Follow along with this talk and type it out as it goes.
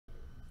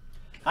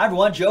Hi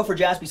everyone, Joe for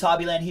Jaspys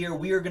Hobbyland here.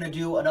 We are going to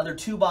do another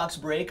 2-box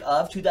break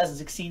of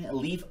 2016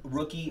 Leaf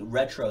Rookie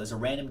Retro. It's a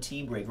random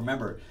team break.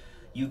 Remember,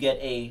 you get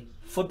a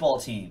football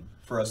team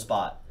for a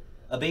spot,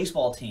 a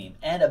baseball team,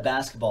 and a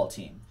basketball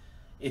team.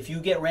 If you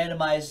get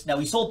randomized, now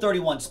we sold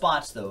 31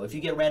 spots though. If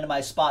you get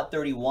randomized spot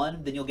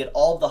 31, then you'll get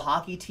all of the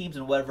hockey teams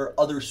and whatever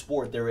other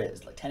sport there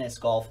is, like tennis,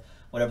 golf,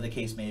 whatever the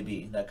case may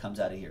be, that comes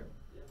out of here.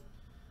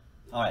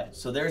 All right,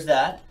 so there's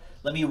that.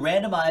 Let me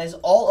randomize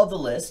all of the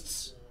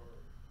lists.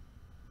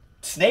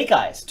 Snake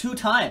Eyes, 2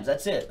 times.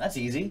 That's it. That's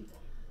easy.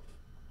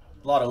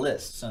 A lot of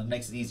lists, so it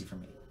makes it easy for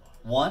me.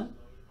 1,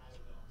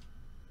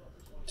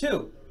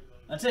 2.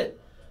 That's it.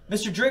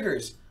 Mr.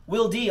 Driggers,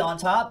 Will D on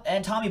top,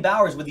 and Tommy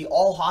Bowers with the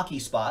all hockey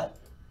spot.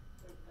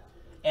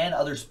 And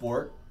other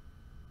sport.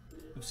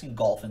 We've seen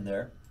golf in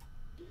there.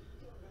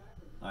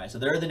 All right, so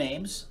there are the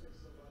names.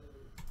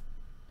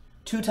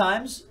 2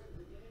 times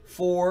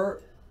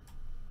for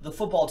the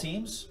football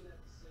teams.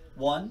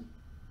 1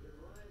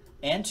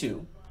 and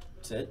 2.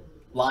 That's it.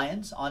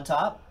 Lions on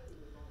top.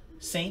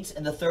 Saints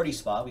in the 30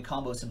 spot. We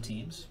combo some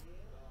teams.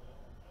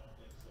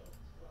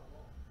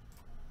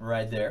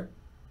 Right there.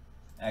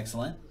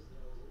 Excellent.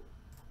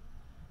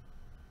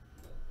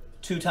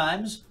 2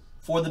 times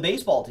for the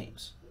baseball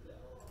teams.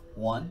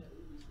 1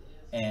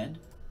 and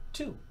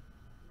 2.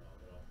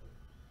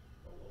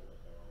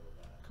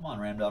 Come on,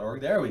 ram.org.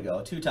 There we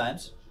go. 2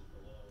 times.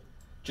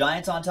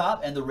 Giants on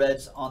top and the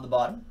Reds on the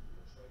bottom.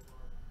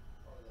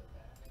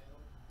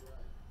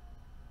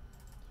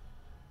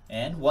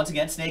 And once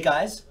again, Snake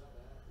Eyes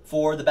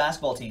for the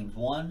basketball teams.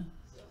 1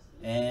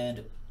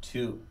 and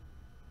 2.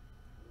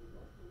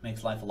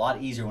 Makes life a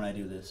lot easier when I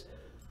do this.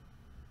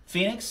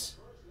 Phoenix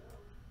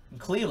and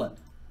Cleveland.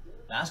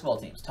 Basketball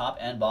teams, top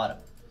and bottom.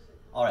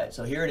 All right,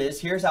 so here it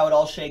is. Here's how it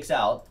all shakes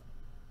out.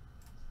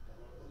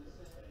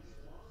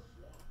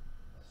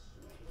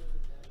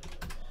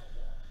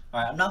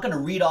 All right, I'm not going to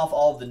read off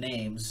all of the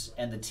names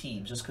and the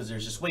teams just because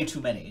there's just way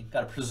too many.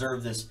 Got to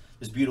preserve this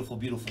beautiful,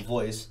 beautiful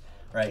voice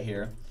right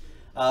here.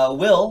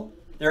 Will,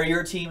 there are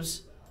your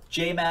teams.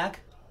 J-Mac,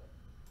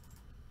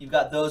 you've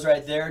got those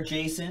right there.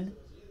 Jason,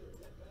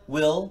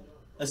 Will,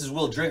 this is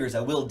Will Driggers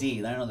at Will D.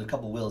 I know there's a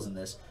couple Wills in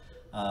this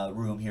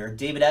room here.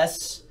 David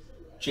S,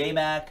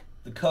 J-Mac,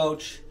 the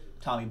coach,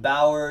 Tommy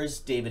Bowers,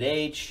 David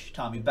H,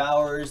 Tommy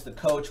Bowers, the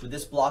coach with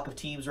this block of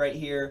teams right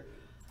here.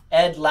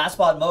 Ed, Last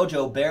Spot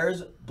Mojo,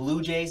 Bears,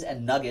 Blue Jays,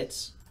 and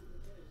Nuggets.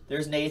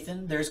 There's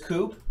Nathan, there's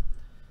Coop.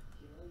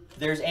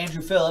 There's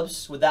Andrew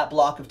Phillips with that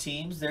block of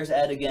teams. There's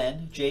Ed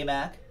again.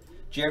 J-Mac.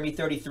 Jeremy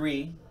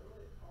 33.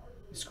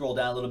 Scroll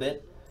down a little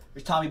bit.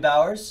 There's Tommy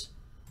Bowers.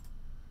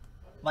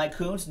 Mike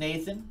Kuntz.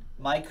 Nathan.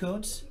 Mike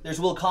Kuntz. There's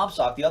Will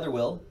Comstock, the other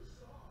Will.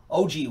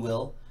 OG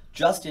Will.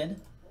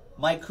 Justin.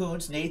 Mike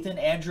Kuntz. Nathan.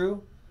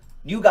 Andrew.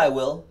 New guy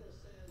Will.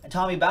 And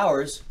Tommy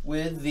Bowers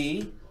with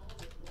the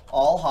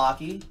all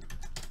hockey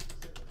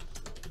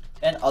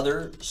and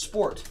other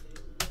sport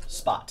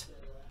spot.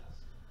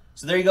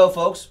 So there you go,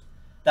 folks.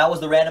 That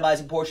was the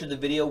randomizing portion of the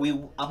video.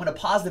 I'm going to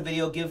pause the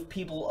video, give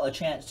people a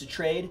chance to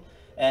trade,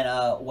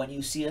 and when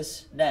you see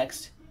us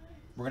next,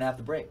 we're going to have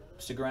the break.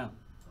 Stick around.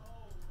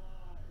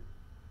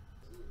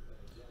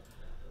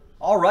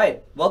 All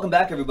right, welcome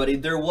back, everybody.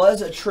 There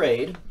was a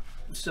trade,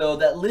 so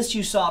that list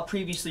you saw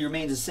previously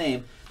remains the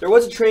same. There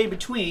was a trade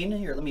between,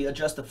 here, let me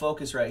adjust the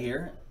focus right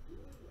here.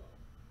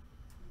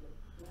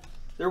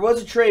 There was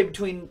a trade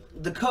between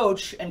the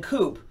coach and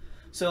Coop.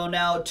 So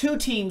now 2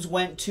 teams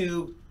went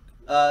to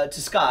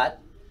Scott.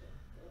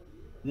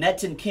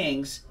 Nets and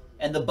Kings,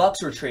 and the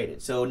Bucks were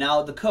traded. So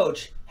now the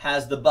coach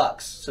has the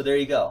Bucks. So there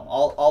you go.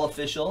 All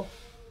official.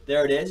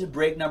 There it is.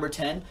 Break number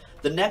 10.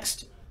 The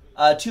next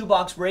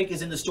 2-box break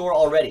is in the store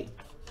already.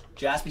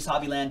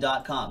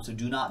 JaspysHobbyland.com. So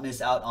do not miss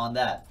out on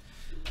that.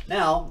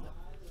 Now,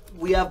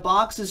 we have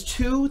boxes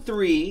 2,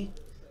 3,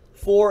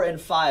 4, and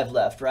 5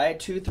 left, right?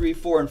 2, 3,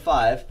 4, and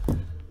 5.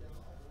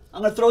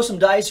 I'm going to throw some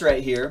dice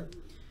right here.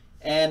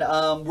 And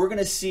we're going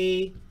to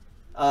see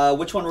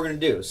which one we're going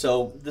to do.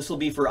 So this will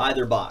be for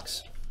either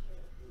box.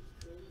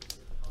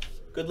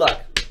 Good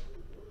luck.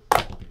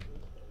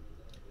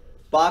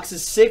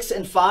 Boxes 6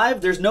 and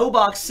 5. There's no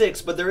box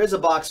 6, but there is a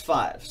box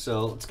 5.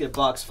 So let's get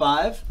box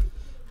 5.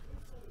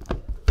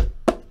 And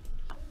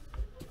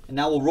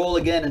now we'll roll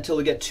again until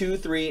we get 2,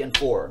 3, and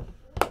 4.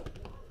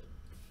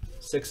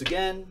 6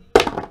 again.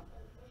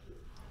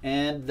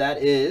 And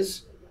that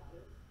is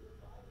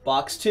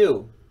box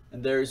 2.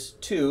 And there's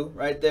 2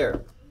 right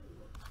there.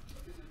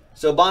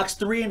 So box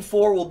 3 and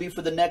 4 will be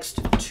for the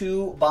next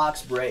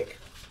 2-box break.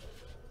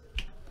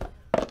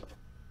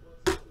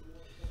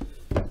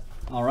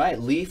 All right,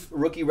 Leaf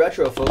Rookie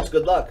Retro, folks.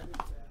 Good luck.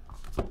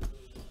 A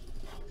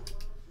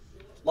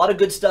lot of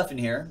good stuff in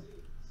here.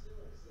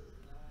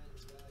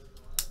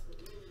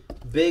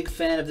 Big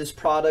fan of this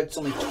product. It's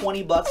only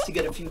 20 bucks to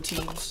get a few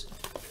teams.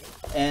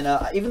 And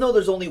even though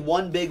there's only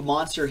one big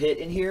monster hit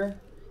in here,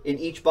 in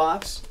each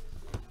box,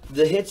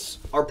 the hits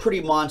are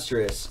pretty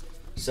monstrous.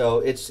 So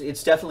it's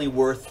definitely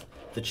worth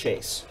the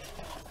chase.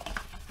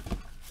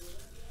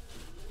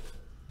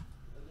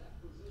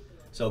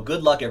 So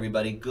good luck,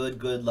 everybody.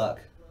 Good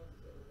luck.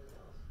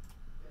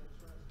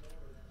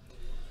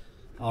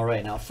 All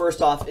right, now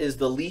first off is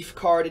the Leaf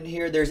card in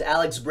here. There's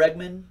Alex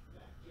Bregman.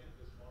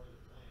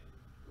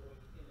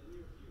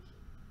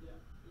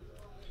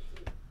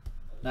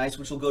 Nice,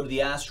 which will go to the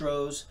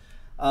Astros.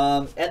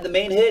 And the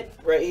main hit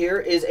right here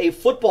is a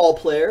football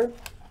player.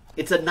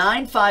 It's a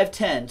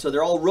 9-5-10, so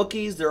they're all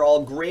rookies. They're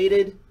all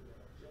graded,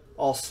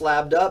 all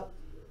slabbed up.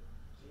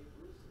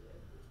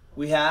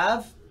 We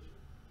have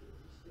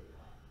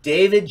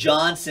David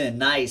Johnson.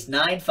 Nice,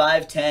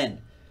 9-5-10.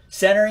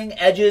 Centering,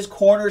 edges,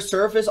 corner,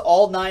 surface,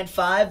 all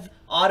 9-5.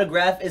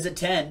 Autograph is a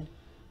 10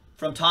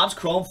 from Topps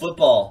Chrome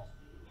Football.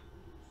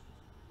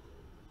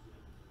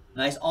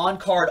 Nice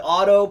on-card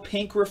auto,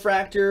 pink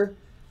refractor.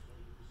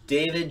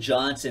 David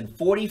Johnson,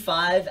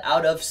 45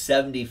 out of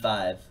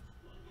 75.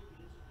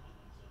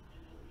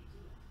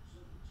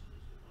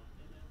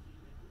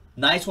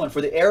 Nice one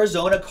for the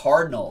Arizona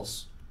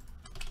Cardinals.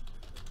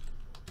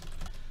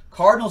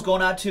 Cardinals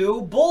going out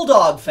to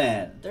Bulldog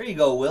fan. There you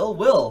go, Will.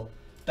 Will,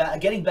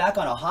 getting back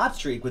on a hot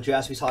streak with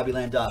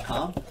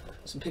JaspysHobbyland.com.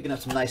 So I'm picking up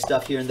some nice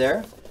stuff here and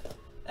there.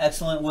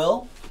 Excellent,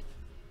 Will.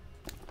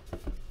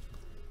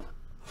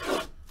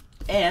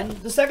 And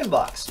the second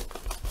box.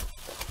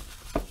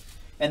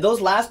 And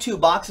those last two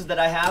boxes that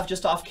I have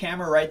just off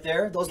camera right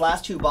there, those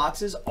last two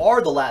boxes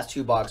are the last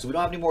two boxes. We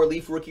don't have any more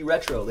Leaf Rookie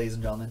Retro, ladies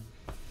and gentlemen.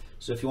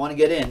 So if you want to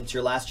get in, it's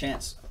your last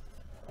chance.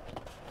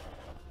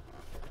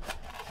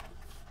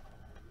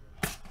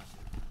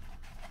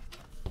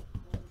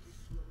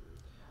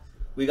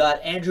 We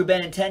got Andrew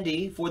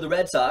Benintendi for the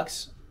Red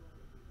Sox.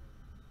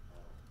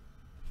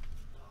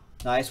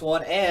 Nice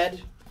one.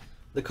 And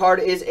the card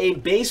is a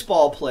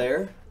baseball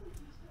player.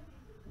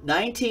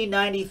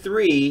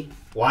 1993.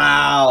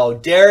 Wow.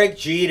 Derek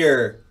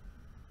Jeter.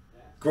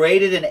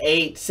 Graded an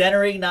 8.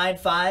 Centering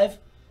 9-5.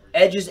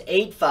 Edges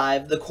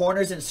 8-5. The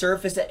corners and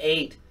surface at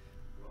 8.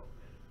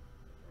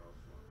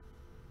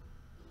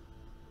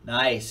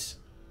 Nice.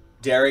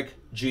 Derek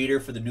Jeter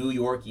for the New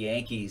York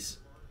Yankees.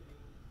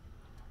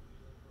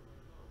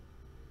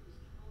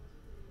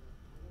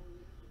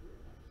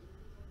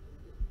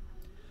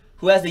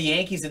 Who has the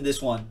Yankees in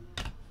this one?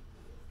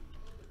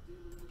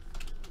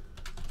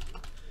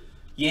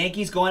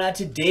 Yankees going out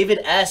to David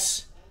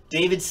S.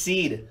 David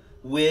Seed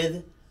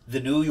with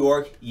the New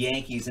York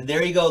Yankees. And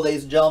there you go,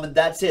 ladies and gentlemen.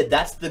 That's it.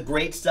 That's the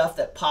great stuff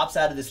that pops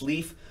out of this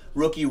Leaf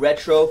Rookie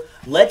Retro.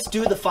 Let's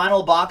do the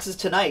final boxes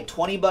tonight.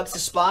 20 bucks a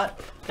spot.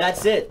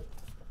 That's it.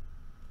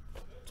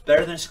 It's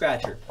better than a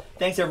scratcher.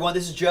 Thanks, everyone.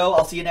 This is Joe.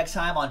 I'll see you next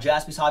time on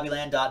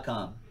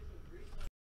JaspysHobbyland.com.